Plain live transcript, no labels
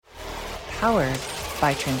Powered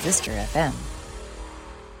by Transistor FM.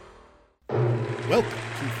 Welcome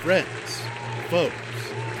to Friends, Foes,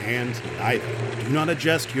 and Neither. Do not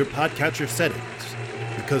adjust your podcatcher settings,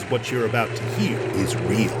 because what you're about to hear is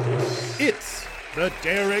real. It's the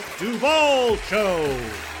Derek Duval Show!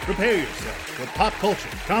 Prepare yourself for pop culture,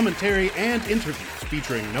 commentary, and interviews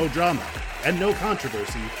featuring no drama and no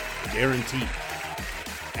controversy, guaranteed.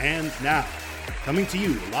 And now, coming to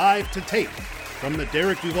you live to tape from the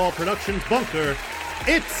Derek Duval Productions bunker,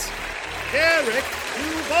 it's Derek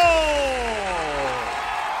Duval!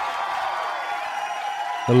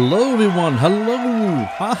 Hello, everyone. Hello.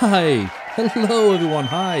 Hi. Hello, everyone.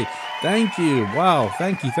 Hi. Thank you. Wow.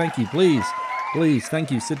 Thank you. Thank you. Please. Please. Thank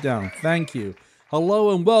you. Sit down. Thank you.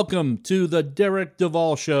 Hello and welcome to the Derek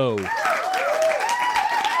Duval Show.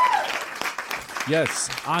 Yes,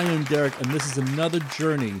 I am Derek, and this is another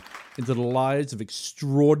journey into the lives of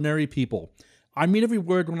extraordinary people. I mean every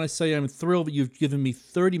word when I say I'm thrilled that you've given me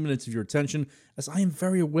 30 minutes of your attention, as I am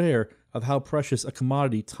very aware of how precious a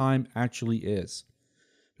commodity time actually is.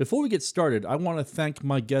 Before we get started, I want to thank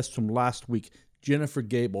my guest from last week, Jennifer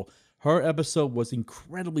Gable. Her episode was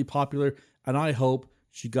incredibly popular, and I hope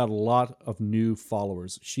she got a lot of new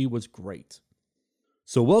followers. She was great.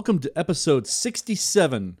 So welcome to episode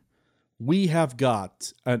 67. We have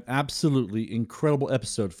got an absolutely incredible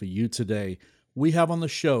episode for you today. We have on the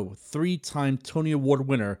show 3-time Tony Award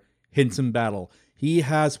winner, Hinton Battle. He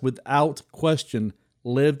has, without question,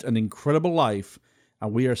 lived an incredible life,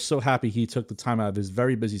 and we are so happy he took the time out of his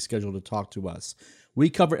very busy schedule to talk to us. We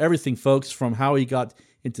cover everything, folks, from how he got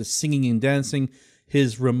into singing and dancing,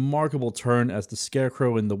 his remarkable turn as the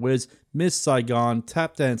Scarecrow in The Wiz, Miss Saigon,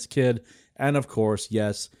 Tap Dance Kid, and of course,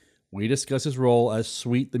 yes, we discuss his role as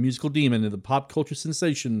Sweet the Musical Demon in the pop culture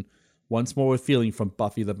sensation Once More with Feeling from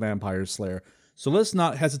Buffy the Vampire Slayer. So let's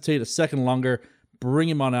not hesitate a second longer. Bring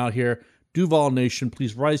him on out here. Duval Nation,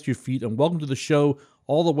 please rise to your feet and welcome to the show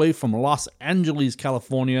all the way from Los Angeles,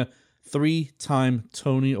 California, 3-time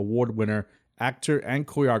Tony Award winner, actor, and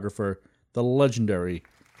choreographer, the legendary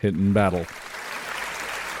Hinton Battle.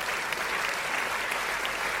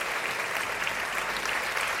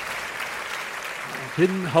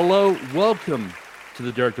 Hinton, hello. Welcome to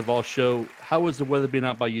the Derek Duval Show. How has the weather been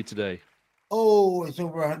out by you today? Oh, it's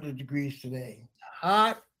over 100 degrees today.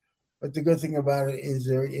 Hot, but the good thing about it is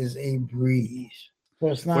there is a breeze. So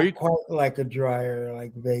it's not quite like a dryer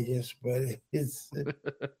like Vegas, but it's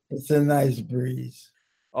a nice breeze.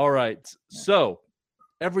 All right. So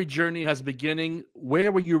every journey has a beginning.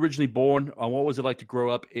 Where were you originally born, and what was it like to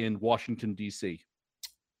grow up in Washington, D.C.?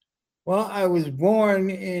 Well, I was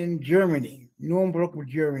born in Germany, Nuremberg,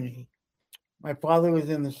 Germany. My father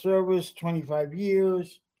was in the service 25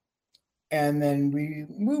 years. And then we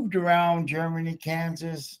moved around Germany,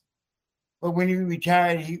 Kansas. But when he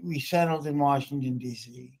retired, we settled in Washington,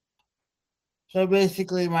 D.C. So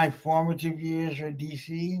basically, my formative years were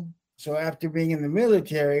D.C. So after being in the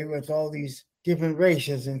military with all these different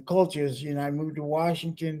races and cultures, I moved to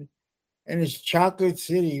Washington, and it's Chocolate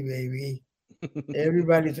City, baby.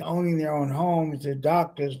 Everybody's owning their own homes. They're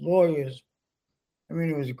doctors, lawyers. I mean,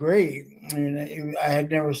 it was great. I mean, I had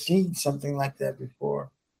never seen something like that before.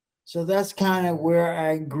 So that's kind of where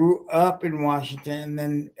I grew up in Washington. And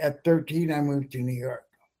then at 13, I moved to New York.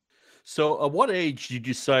 So at what age did you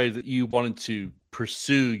decide that you wanted to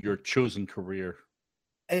pursue your chosen career?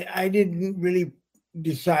 I didn't really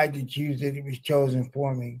decide to choose it. It was chosen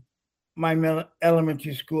for me. My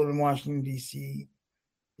elementary school in Washington, D.C.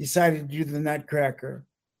 decided to do the Nutcracker.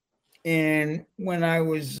 And when I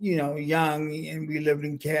was, young and we lived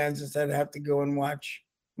in Kansas, I'd have to go and watch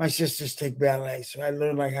my sisters take ballet. So I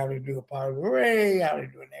learned how to do a pas de bourrée, how to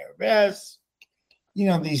do an arabesque,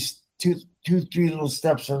 these two, three little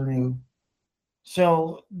steps I knew.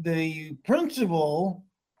 So the principal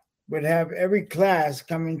would have every class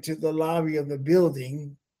come into the lobby of the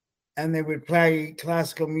building, and they would play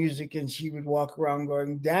classical music, and she would walk around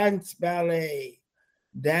going, dance ballet,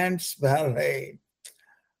 dance ballet.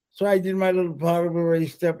 So I did my little pas de bourrée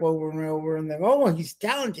step over and over, and then, oh, he's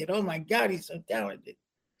talented. Oh my God, he's so talented.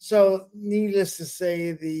 So needless to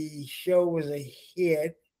say, the show was a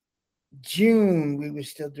hit. June, we were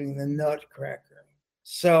still doing the Nutcracker.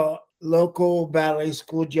 So local ballet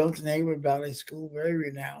school, Johnson Hayward Ballet School, very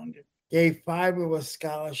renowned, gave 5 of us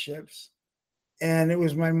scholarships. And it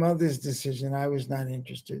was my mother's decision. I was not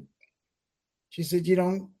interested. She said, you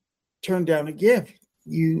don't turn down a gift.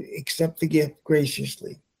 You accept the gift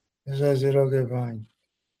graciously. So I said, okay, fine.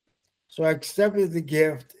 So I accepted the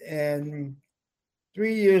gift, and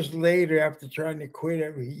 3 years later, after trying to quit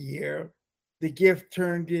every year, the gift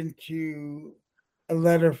turned into a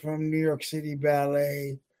letter from New York City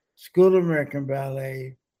Ballet School of American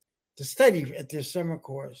Ballet to study at their summer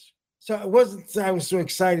course. So it wasn't I was so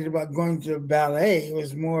excited about going to ballet. It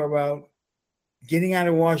was more about getting out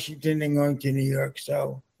of Washington and going to New York.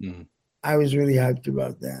 So I was really hyped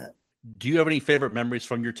about that. Do you have any favorite memories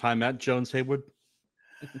from your time at Jones Haywood?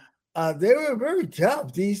 They were very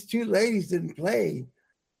tough. These two ladies didn't play.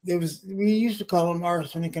 We used to call them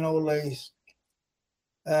arsenic and old lace.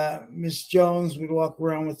 Miss Jones would walk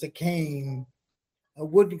around with a cane, a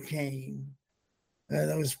wooden cane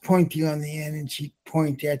that was pointy on the end, and she'd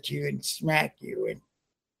point at you and smack you. And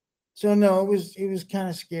so no, it was kind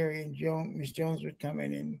of scary. And Miss Jones would come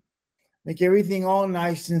in and make everything all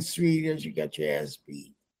nice and sweet as you got your ass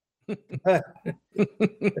beat.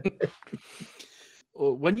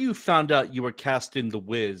 When you found out you were cast in The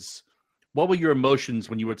Wiz, what were your emotions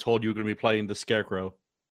when you were told you were going to be playing the Scarecrow?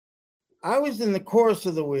 I was in the chorus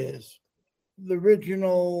of The Wiz. The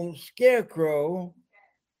original Scarecrow,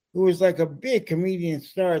 who was like a big comedian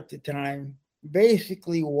star at the time,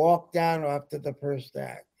 basically walked out after the first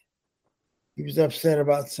act. He was upset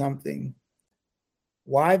about something.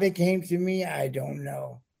 Why they came to me, I don't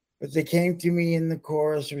know. But they came to me in the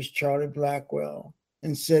chorus. It was Charlie Blackwell,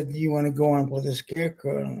 and said, "Do you want to go on for the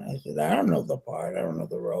Scarecrow?" And I said, "I don't know the part. I don't know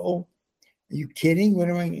the role." "Are you kidding? What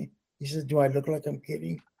am I?" He said, "Do I look like I'm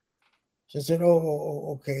kidding?" So I said,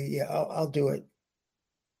 "Oh, okay, yeah, I'll do it."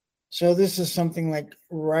 So this is something like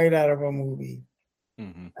right out of a movie.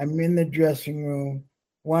 I'm in the dressing room.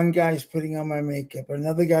 One guy's putting on my makeup.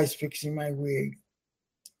 Another guy's fixing my wig.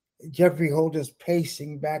 Jeffrey Holder's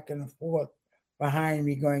pacing back and forth behind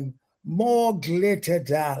me going, "More glitter,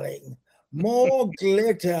 darling. More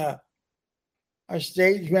glitter." Our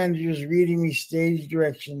stage manager's reading me stage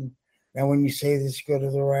direction. "Now, when you say this, go to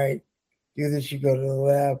the right. Do this, you go to the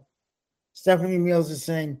left." Stephanie Mills is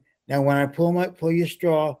saying, "Now, when I pull your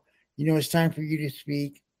straw, you know it's time for you to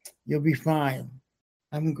speak. You'll be fine."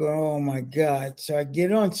 I'm going, oh my God. So I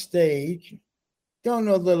get on stage, don't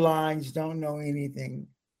know the lines, don't know anything.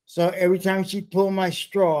 So every time she'd pull my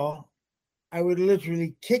straw, I would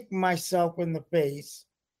literally kick myself in the face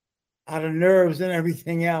out of nerves and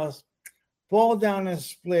everything else, fall down and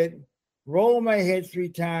split, roll my head 3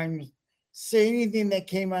 times, say anything that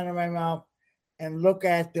came out of my mouth, and look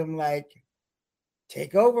at them like,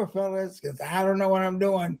 "Take over, fellas, because I don't know what I'm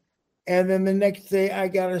doing." And then the next day, I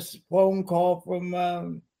got a phone call from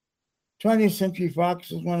 20th Century Fox,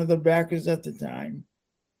 was one of the backers at the time,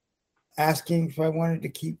 asking if I wanted to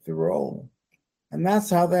keep the role. And that's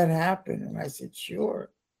how that happened. And I said,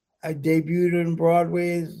 sure. I debuted on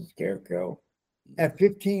Broadway as a Scarecrow. At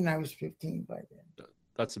 15, I was 15 by then.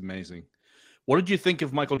 That's amazing. What did you think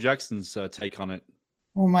of Michael Jackson's take on it?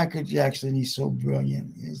 Oh, Michael Jackson, he's so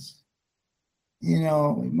brilliant.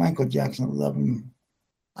 Michael Jackson, I love him.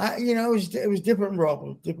 It was different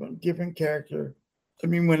role, different character. I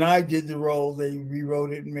mean, when I did the role, they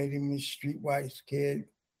rewrote it and made him a streetwise kid.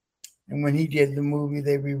 And when he did the movie,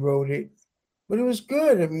 they rewrote it. But it was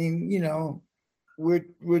good. I mean,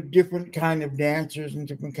 we're different kind of dancers and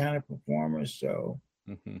different kind of performers. So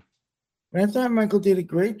but I thought Michael did a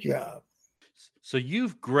great job. So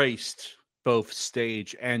you've graced both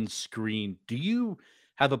stage and screen. Do you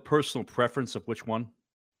have a personal preference of which one?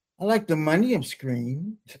 I like the money of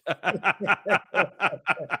screen.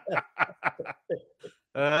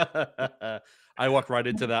 I walked right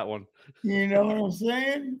into that one. You know what I'm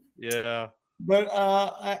saying? Yeah. But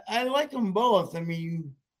I like them both. I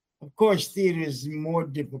mean, of course, theater is more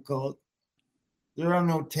difficult. There are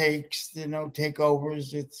no takes. There are no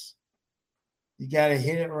takeovers. You got to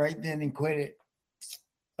hit it right then and quit it.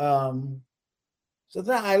 So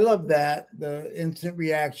that I love that, the instant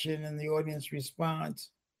reaction and the audience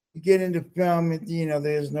response. You get into film,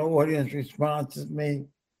 there's no audience response.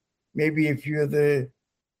 Maybe if you're the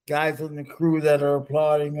guys on the crew that are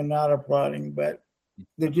applauding or not applauding, but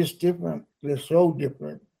they're just different. They're so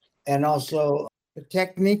different. And also the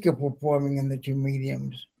technique of performing in the 2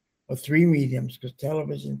 mediums or 3 mediums, because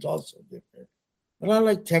television's also different. But I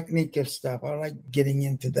like technique of stuff. I like getting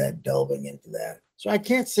into that, delving into that. So I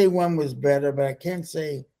can't say one was better, but I can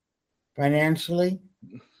say financially.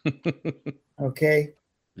 Okay.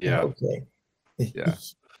 Yeah. Okay. Yeah.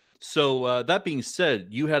 So that being said,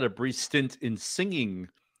 you had a brief stint in singing.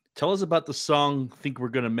 Tell us about the song "Think We're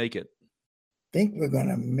Gonna Make It." Think We're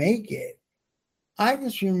Gonna Make It. I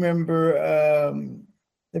just remember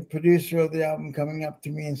the producer of the album coming up to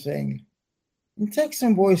me and saying, "Take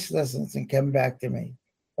some voice lessons and come back to me."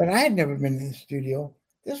 But I had never been in the studio.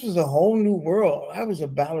 This was a whole new world. I was a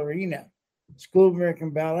ballerina, School of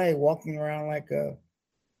American Ballet, walking around like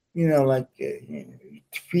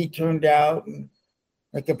feet turned out and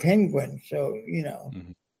like a penguin. So,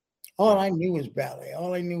 All I knew was ballet.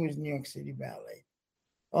 All I knew was New York City Ballet.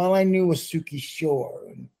 All I knew was Suki Shore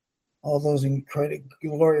and all those incredible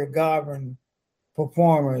Gloria Garvin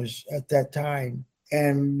performers at that time,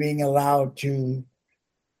 and being allowed to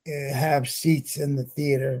have seats in the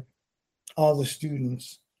theater, all the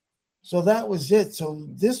students. So that was it. So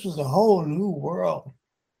this was a whole new world.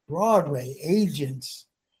 Broadway, agents,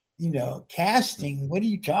 casting. What are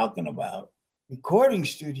you talking about? Recording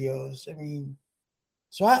studios. I mean,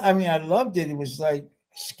 I loved it. It was like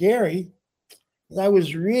scary. I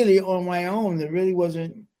was really on my own. There really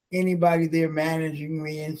wasn't anybody there managing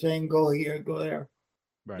me and saying, go here, go there.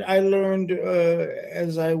 Right. I learned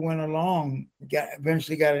as I went along.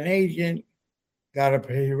 Eventually got an agent, got a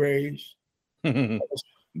pay raise. That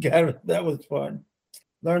was fun.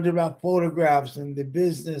 Learned about photographs and the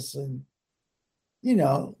business, and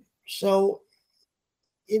so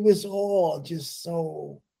it was all just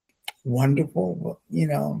so wonderful,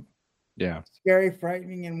 Yeah. Scary,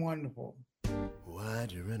 frightening, and wonderful.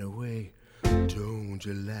 Why'd you run away? Don't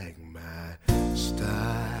you like my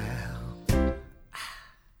style?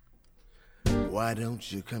 Why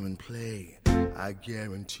don't you come and play? I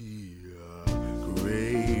guarantee a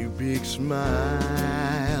great big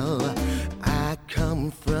smile. I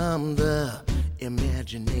come from the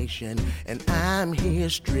imagination, and I'm here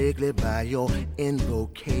strictly by your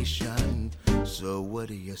invocation. So what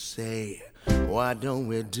do you say? Why don't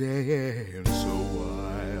we dance a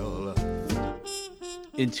while?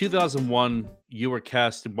 In 2001, you were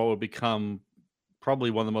cast in what would become probably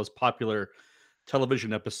one of the most popular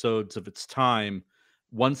television episodes of its time,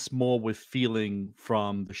 Once More with Feeling,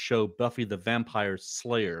 from the show Buffy the Vampire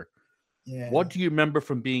Slayer. Yeah. What do you remember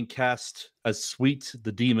from being cast as Sweet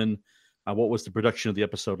the Demon? What was the production of the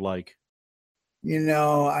episode like?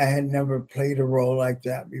 I had never played a role like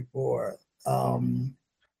that before.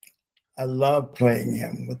 I loved playing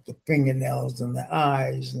him with the fingernails and the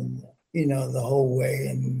eyes and, the whole way.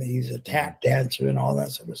 And he's a tap dancer and all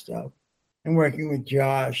that sort of stuff. And working with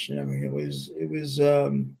Josh, I mean, it was.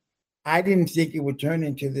 I didn't think it would turn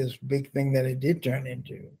into this big thing that it did turn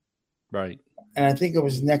into. Right. And I think it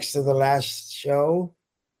was next to the last show,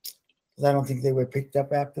 because I don't think they were picked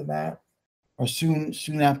up after that, or soon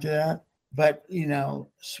after that. But,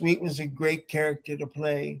 Sweet was a great character to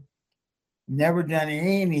play. Never done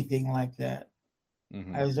anything like that.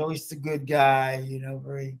 Mm-hmm. I was always the good guy,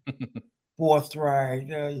 very forthright.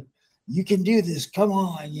 You can do this. Come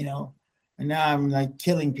on, And now I'm like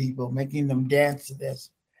killing people, making them dance to this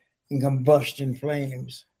in combustion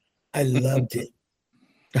flames. I loved it.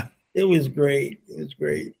 It was great. It was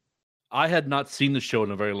great. I had not seen the show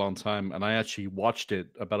in a very long time, and I actually watched it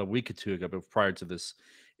about a week or two ago prior to this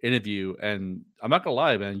interview. And I'm not gonna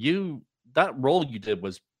lie, man, that role you did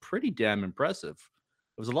was pretty damn impressive.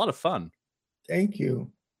 It was a lot of fun. Thank you.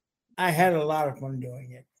 I had a lot of fun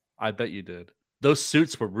doing it. I bet you did. Those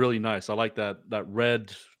suits were really nice. I like that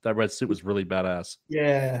red suit was really badass.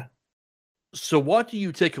 Yeah. So what do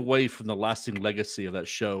you take away from the lasting legacy of that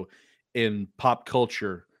show in pop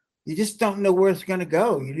culture? You just don't know where it's going to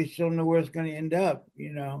go. You just don't know where it's going to end up,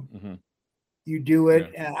 Mm-hmm. You do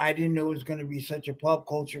it, and I didn't know it was going to be such a pop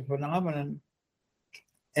culture phenomenon.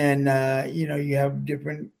 And, you have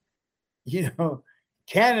different,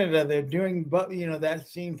 Canada, they're doing, that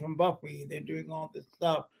scene from Buffy. They're doing all this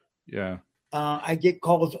stuff. Yeah. I get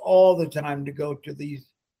calls all the time to go to the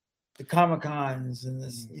Comic-Cons and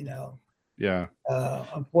this, Yeah.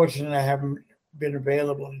 Unfortunately, I haven't been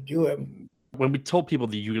available to do it. When we told people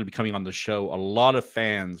that you were going to be coming on the show, a lot of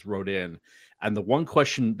fans wrote in, and the one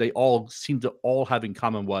question they all seemed to have in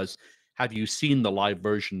common was, have you seen the live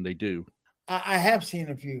version they do? I have seen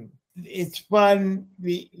a few. It's fun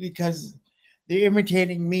because they're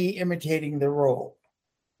imitating me, imitating the role.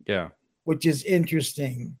 Yeah. Which is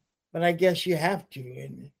interesting. But I guess you have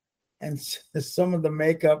to. And some of the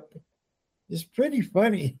makeup is pretty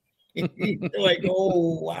funny. Like,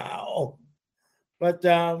 oh, wow. But,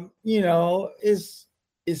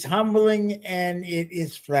 it's humbling, and it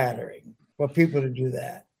is flattering for people to do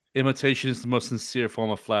that. Imitation is the most sincere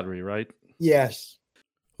form of flattery, right? Yes.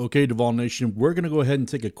 Okay, Duvall Nation, we're going to go ahead and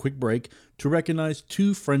take a quick break to recognize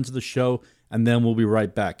two friends of the show, and then we'll be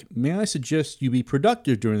right back. May I suggest you be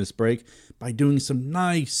productive during this break by doing some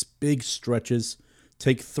nice big stretches,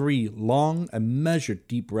 take 3 long and measured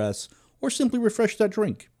deep breaths, or simply refresh that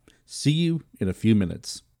drink. See you in a few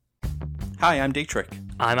minutes. Hi, I'm Dietrich.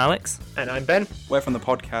 I'm Alex. And I'm Ben. We're from the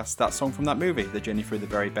podcast That Song From That Movie, the journey through the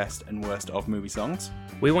very best and worst of movie songs.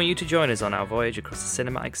 We want you to join us on our voyage across the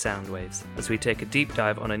cinematic sound waves as we take a deep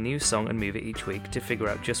dive on a new song and movie each week to figure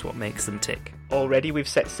out just what makes them tick. Already we've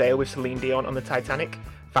set sail with Celine Dion on the Titanic,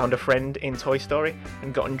 found a friend in Toy Story,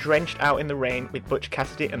 and gotten drenched out in the rain with Butch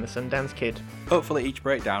Cassidy and the Sundance Kid. Hopefully each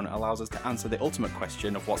breakdown allows us to answer the ultimate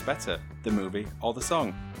question of what's better, the movie or the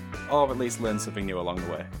song. Or at least learn something new along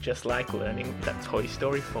the way. Just like learning that Toy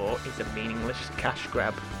Story 4 is a meaningless cash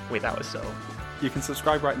grab without a soul. You can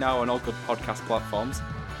subscribe right now on all good podcast platforms.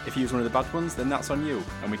 If you use one of the bad ones, then that's on you,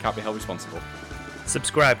 and we can't be held responsible.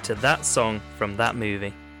 Subscribe to That Song from That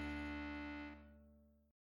Movie.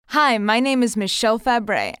 Hi, my name is Michelle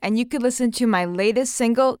Fabre, and you could listen to my latest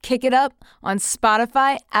single, Kick It Up, on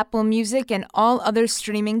Spotify, Apple Music, and all other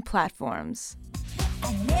streaming platforms.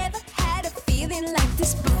 I never had a feeling like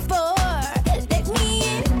this before. Let me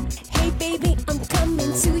in. Hey, baby, I'm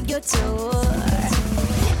coming to your door.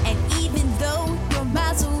 And even though you're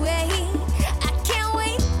miles away, I can't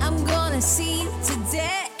wait. I'm gonna see you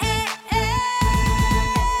today.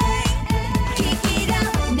 Kick it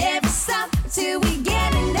up, never stop till we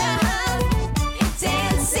get enough.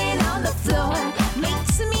 Dancing on the floor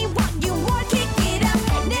makes me want you more. Kick it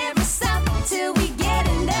up, never stop till we get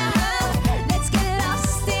enough. Let's get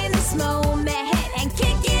lost in this moment and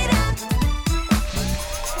kick it up.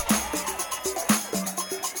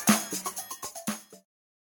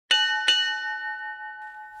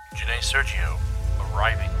 Janae Sergio,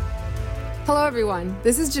 arriving. Hello, everyone.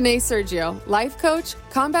 This is Janae Sergio, life coach,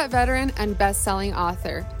 combat veteran, and best-selling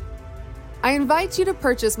author. I invite you to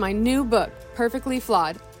purchase my new book, Perfectly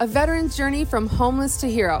Flawed, A Veteran's Journey from Homeless to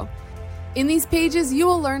Hero. In these pages, you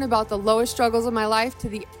will learn about the lowest struggles of my life to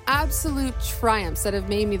the absolute triumphs that have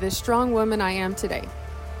made me the strong woman I am today.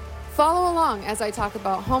 Follow along as I talk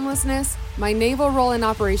about homelessness, my naval role in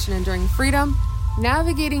Operation Enduring Freedom,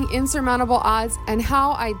 navigating insurmountable odds, and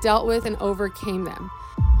how I dealt with and overcame them.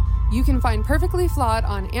 You can find Perfectly Flawed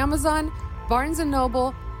on Amazon, Barnes &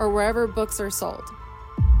 Noble, or wherever books are sold.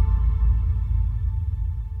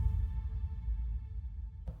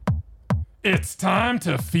 It's time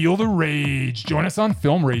to feel the rage. Join us on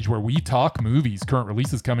Film Rage, where we talk movies, current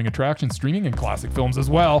releases, coming attractions, streaming, and classic films as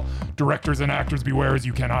well. Directors and actors beware, as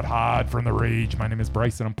you cannot hide from the rage. My name is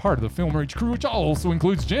Bryce, and I'm part of the Film Rage crew, which also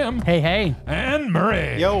includes Jim. Hey. And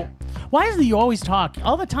Murray. Yo. Why is it you always talk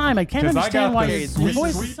all the time? I can't understand why your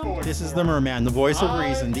voice is so... This is the Merman, the voice of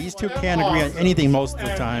reason. These two can't agree on anything most of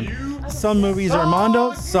the time. Some movies are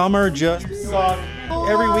Mondo, some are just suck.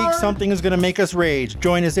 Every week something is going to make us rage.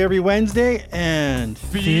 Join us every Wednesday and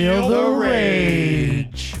feel the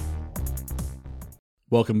rage.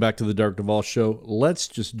 Welcome back to the Dark Duvall Show. Let's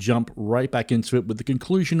just jump right back into it with the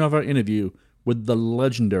conclusion of our interview with the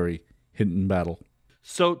legendary Hinton Battle.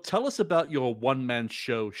 So tell us about your one-man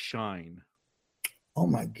show, Shine. Oh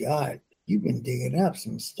my God, you've been digging up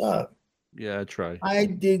some stuff. Yeah, I try. I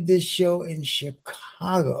did this show in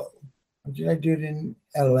Chicago. Or did I do it in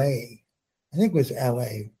LA? I think it was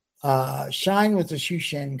LA. Shine was a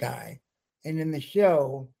Shushan guy. And in the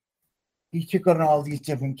show, he took on all these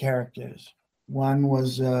different characters. One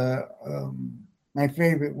was, my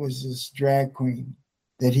favorite was this drag queen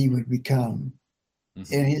that he would become.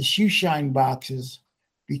 Mm-hmm. And his Shushan boxes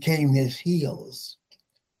became his heels.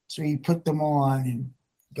 So he put them on and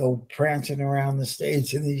go prancing around the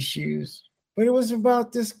stage in these shoes. But it was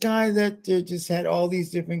about this guy that just had all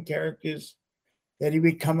these different characters that he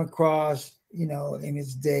would come across, you know, in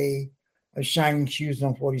his day of shining shoes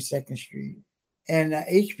on 42nd Street. And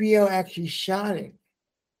HBO actually shot it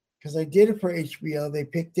because I did it for HBO. They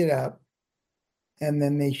picked it up and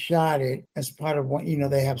then they shot it as part of one, you know,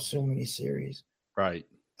 they have so many series. Right.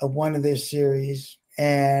 Of one of their series.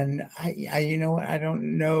 And I you know, I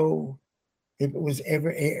don't know if it was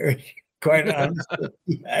ever aired. Quite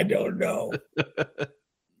honestly, I don't know.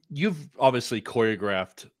 You've obviously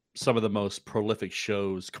choreographed some of the most prolific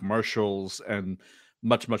shows, commercials, and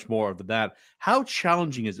much, much more than that. How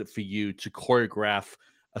challenging is it for you to choreograph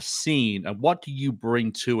a scene, and what do you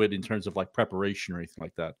bring to it in terms of like preparation or anything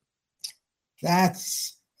like that?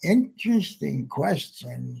 That's interesting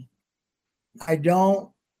question.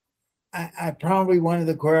 I probably one of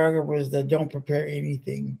the choreographers that don't prepare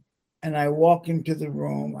anything. And I walk into the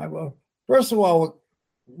room. First of all,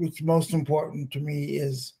 what's most important to me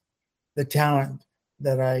is the talent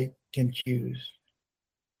that I can choose.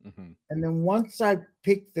 Mm-hmm. And then once I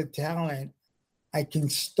pick the talent, I can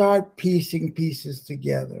start piecing pieces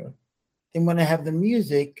together. And when I have the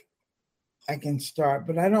music, I can start,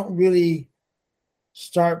 but I don't really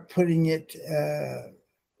start putting it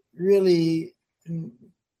really in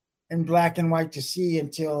black and white to see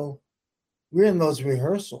until we're in those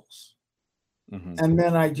rehearsals. Mm-hmm. And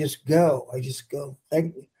then I just go.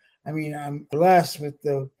 I mean, I'm blessed with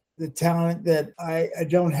the talent that I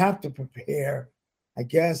don't have to prepare. I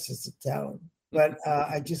guess it's a talent, but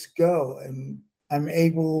I just go and I'm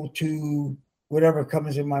able to, whatever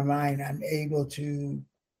comes in my mind, I'm able to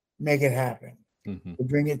make it happen, to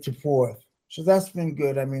bring it to forth. So that's been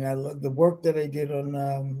good. I mean, I love the work that I did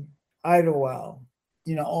on Idlewild.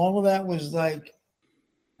 You know, all of that was like,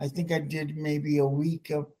 I think I did maybe a week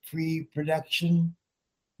of pre-production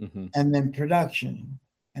and then production.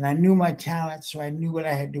 And I knew my talent, so I knew what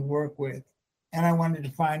I had to work with. And I wanted to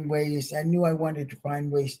find ways, I knew I wanted to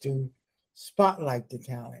find ways to spotlight the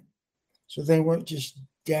talent. So they weren't just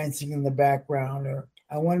dancing in the background, or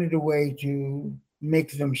I wanted a way to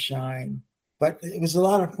make them shine. But it was a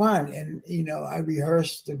lot of fun. And, you know, I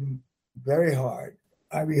rehearsed them very hard.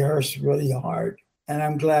 I rehearsed really hard. And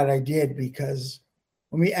I'm glad I did, because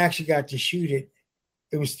when we actually got to shoot it,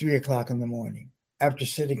 it was 3:00 in the morning after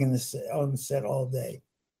sitting on the set all day.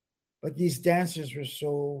 But these dancers were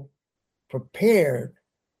so prepared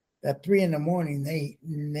that 3 in the morning, they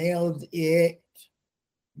nailed it.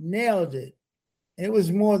 Nailed it. And it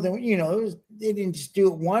was more than, you know, they didn't just do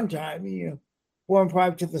it one time. You know, 4 and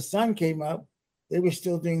 5 till the sun came up, they were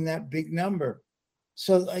still doing that big number.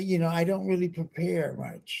 So, you know, I don't really prepare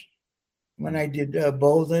much. When I did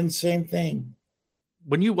Bolden, same thing.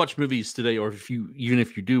 When you watch movies today, or even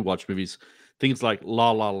if you do watch movies, things like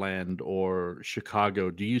La La Land or Chicago,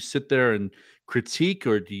 do you sit there and critique,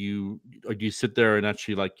 or do you sit there and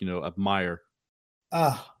actually, like, you know, admire?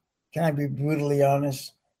 Can I be brutally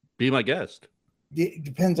honest? Be my guest. It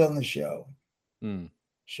depends on the show.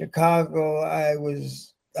 Chicago, I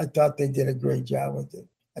thought they did a great job with it.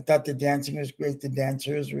 I thought the dancing was great. The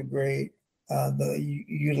dancers were great. The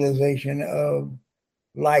utilization of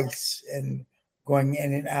lights and going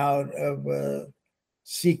in and out of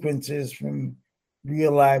sequences from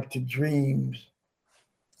real life to dreams,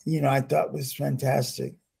 you know, I thought was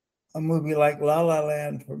fantastic. A movie like La La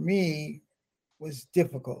Land for me was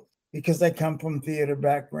difficult because I come from theater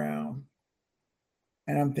background.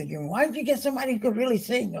 And I'm thinking, why did you get somebody who could really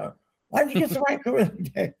sing? Or why did you get somebody who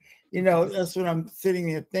could really, you know, that's what I'm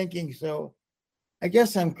sitting there thinking. So I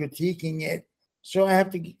guess I'm critiquing it. So I have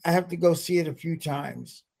to go see it a few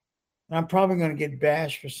times. And I'm probably going to get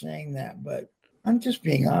bashed for saying that, but I'm just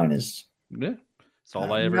being honest. Yeah, that's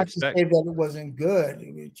all I ever expect. Not to say that it wasn't good.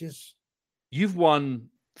 It was just. You've won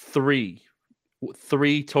three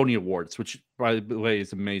Tony Awards, which, by the way,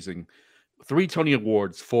 is amazing. 3 Tony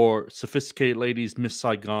Awards for Sophisticated Ladies, Miss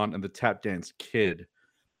Saigon, and The Tap Dance Kid.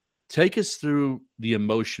 Take us through the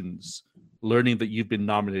emotions, learning that you've been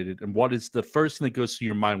nominated, and what is the first thing that goes through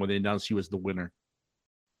your mind when they announce you as the winner?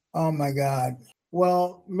 Oh my God.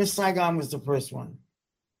 Well, Miss Saigon was the first one.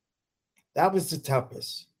 That was the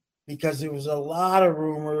toughest because there was a lot of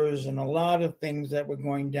rumors and a lot of things that were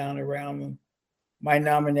going down around my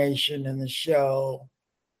nomination and the show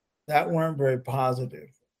that weren't very positive,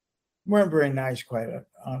 weren't very nice, quite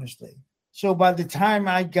honestly. So by the time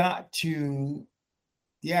I got to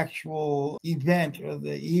the actual event or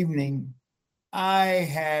the evening,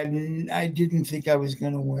 I didn't think I was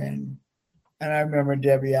going to win. And I remember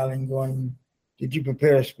Debbie Allen going, "Did you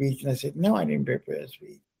prepare a speech?" And I said, "No, I didn't prepare a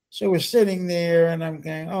speech." So we're sitting there and I'm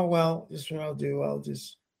going, "Oh, well, this is what I'll do. I'll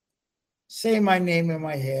just say my name in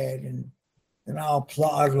my head and I'll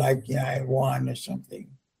applaud like, you know, I won or something."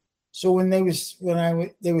 So when they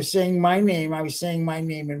were saying my name, I was saying my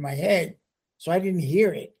name in my head. So I didn't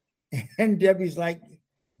hear it. And Debbie's like,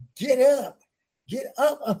 get up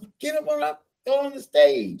on the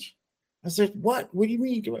stage. I said, what? What do you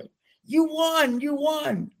mean? You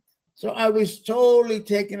won. So I was totally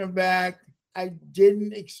taken aback. I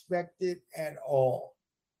didn't expect it at all.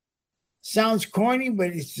 Sounds corny,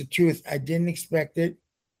 but it's the truth. I didn't expect it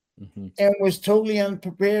and was totally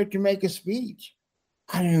unprepared to make a speech.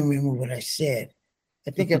 I don't remember what I said.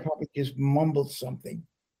 I think I probably just mumbled something.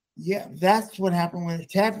 Yeah, that's what happened with the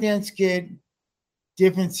Tap Dance Kid.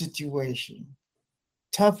 Different situation.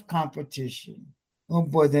 Tough competition. Oh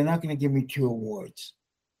boy, they're not going to give me 2 awards.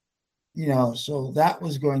 You know, so that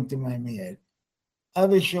was going through my head.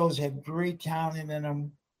 Other shows had great talent in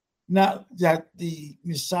them. Not that the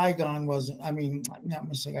Miss Saigon wasn't, not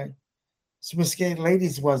Miss Saigon, Sophisticated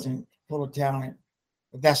Ladies wasn't full of talent,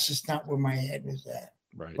 but that's just not where my head was at.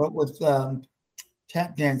 Right. But with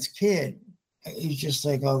Tap Dance Kid, it's just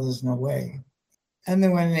like, oh, there's no way. And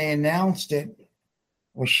then when they announced it,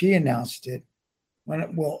 or she announced it,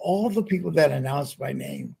 all the people that announced my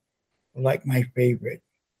name were like my favorite.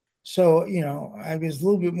 So, you know, I was a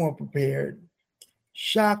little bit more prepared,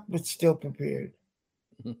 shocked, but still prepared.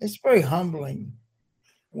 It's very humbling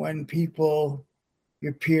when people,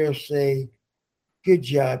 your peers say, good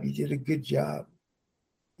job, you did a good job.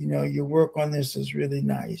 You know, your work on this is really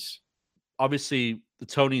nice. Obviously, the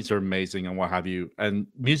Tonys are amazing and what have you, and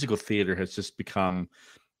musical theater has just become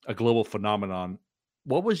a global phenomenon.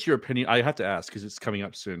 What was your opinion? I have to ask because it's coming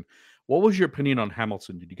up soon. What was your opinion on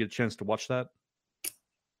Hamilton? Did you get a chance to watch that?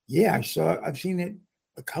 Yeah, I've seen it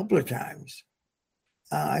a couple of times.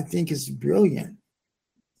 I think it's brilliant.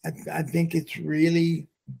 I think it's really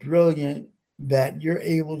brilliant that you're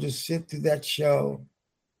able to sit through that show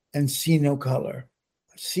and see no color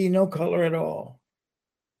at all,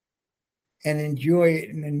 and enjoy it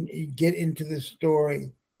and then get into the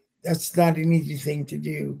story. That's not an easy thing to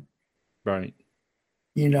do. Right.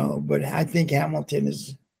 But I think Hamilton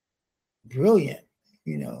is brilliant,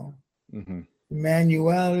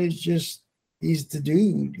 Emmanuel is just, he's the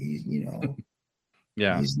dude. He's,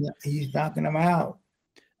 yeah, he's knocking them out.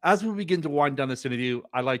 As we begin to wind down this interview,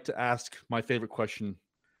 I like to ask my favorite question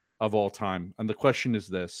of all time. And the question is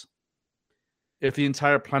this. If the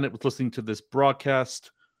entire planet was listening to this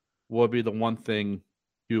broadcast, what would be the one thing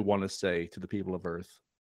you want to say to the people of Earth?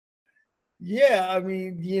 Yeah, I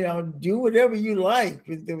mean, do whatever you like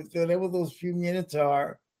with whatever those few minutes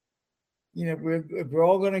are. If we're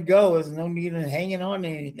all going to go, there's no need in hanging on to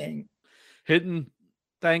anything. Hinton,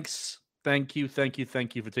 thanks. Thank you for taking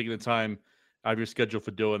the time out of your schedule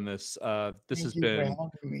for doing this. This has been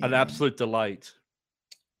an absolute delight.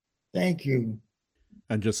 Thank you.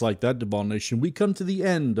 And just like that, Duvall Nation, we come to the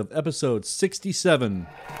end of episode 67.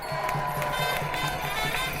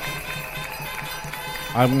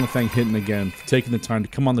 I want to thank Hinton again for taking the time to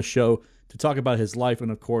come on the show to talk about his life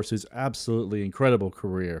and, of course, his absolutely incredible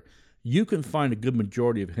career. You can find a good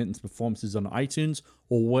majority of Hinton's performances on iTunes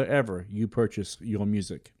or wherever you purchase your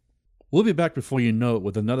music. We'll be back before you know it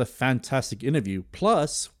with another fantastic interview.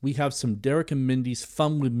 Plus, we have some Derek and Mindy's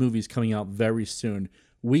Fun with Movies coming out very soon.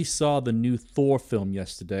 We saw the new Thor film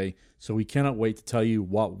yesterday, so we cannot wait to tell you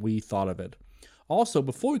what we thought of it. Also,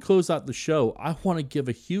 before we close out the show, I want to give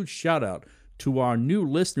a huge shout out to our new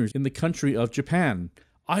listeners in the country of Japan.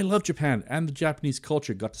 I love Japan and the Japanese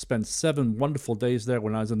culture. Got to spend 7 wonderful days there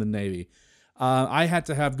when I was in the Navy. I had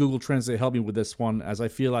to have Google Translate help me with this one, as I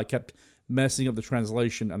feel I kept messing up the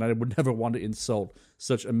translation, and I would never want to insult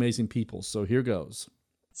such amazing people. So here goes.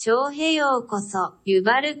 翔平ようこそ、ゆ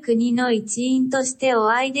ばる国の一員としてお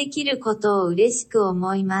会いできることを嬉しく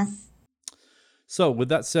思います。 So, with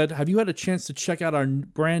that said, have you had a chance to check out our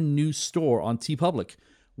brand new store on TeePublic?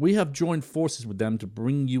 We have joined forces with them to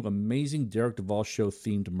bring you amazing Derek Duvall Show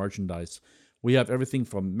themed merchandise. We have everything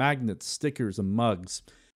from magnets, stickers, and mugs.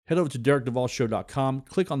 Head over to DerekDuvallShow.com,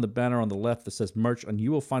 click on the banner on the left that says merch, and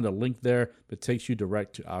you will find a link there that takes you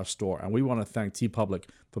direct to our store. And we want to thank TeePublic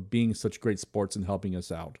for being such great sports and helping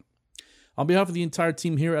us out. On behalf of the entire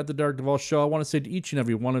team here at the Derek Duvall Show, I want to say to each and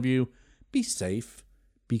every one of you, be safe,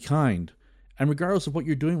 be kind, and regardless of what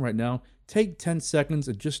you're doing right now, take 10 seconds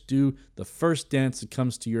and just do the first dance that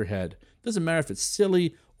comes to your head. Doesn't matter if it's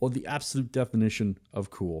silly or the absolute definition of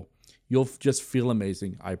cool. You'll just feel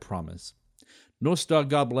amazing, I promise. North Star,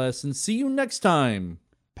 God bless, and see you next time,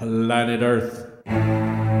 Planet Earth.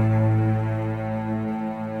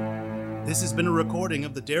 This has been a recording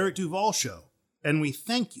of The Derek Duvall Show, and we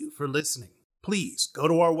thank you for listening. Please go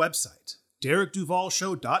to our website,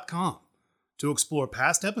 DerekDuvallShow.com, to explore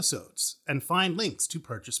past episodes and find links to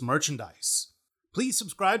purchase merchandise. Please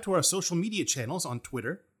subscribe to our social media channels on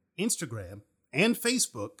Twitter, Instagram, and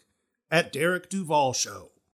Facebook at Derek Duvall Show.